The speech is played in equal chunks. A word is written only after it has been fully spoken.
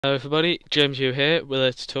Hello everybody, Jamesyoui here with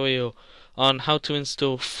a tutorial on how to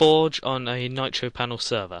install Forge on a NitroPanel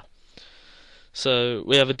server. So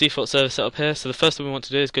we have a default server set up here, so the first thing we want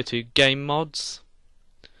to do is go to Game Mods.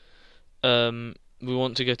 We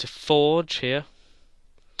want to go to Forge here,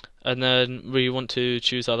 and then we want to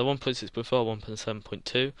choose either 1.6.4 or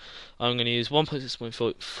 1.7.2. I'm going to use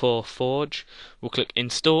 1.6.4 for Forge. We'll click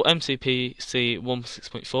Install MCPC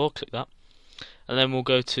 1.6.4, click that, and then we'll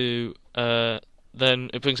go to then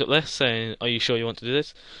it brings up this saying, are you sure you want to do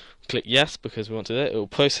this? Click yes because we want to do it. It will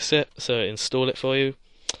process it, so it'll install it for you,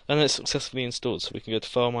 and then it's successfully installed. So we can go to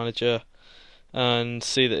File Manager and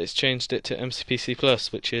see that it's changed it to MCPC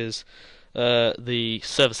Plus, which is the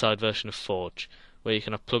server-side version of Forge, where you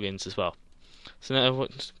can have plugins as well. So now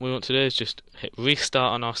what we want to do is just hit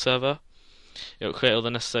restart on our server. It will create all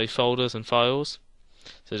the necessary folders and files.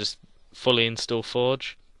 So just fully install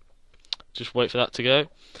Forge. Just wait for that to go.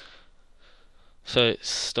 So it's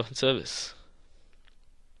stopping service.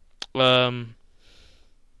 So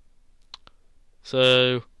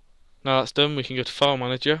now that's done, we can go to File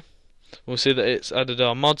Manager. We'll see that it's added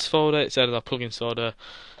our mods folder, it's added our plugins folder,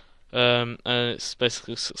 and it's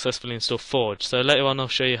basically successfully installed Forge. So later on I'll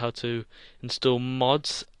show you how to install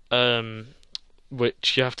mods,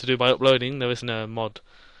 which you have to do by uploading. There isn't a mod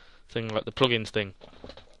thing like the plugins thing.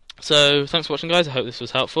 So thanks for watching, guys. I hope this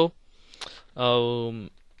was helpful.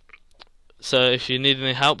 So if you need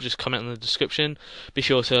any help, just comment in the description. Be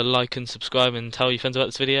sure to like and subscribe and tell your friends about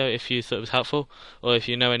this video if you thought it was helpful, or if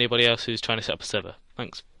you know anybody else who's trying to set up a server.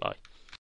 Thanks, bye.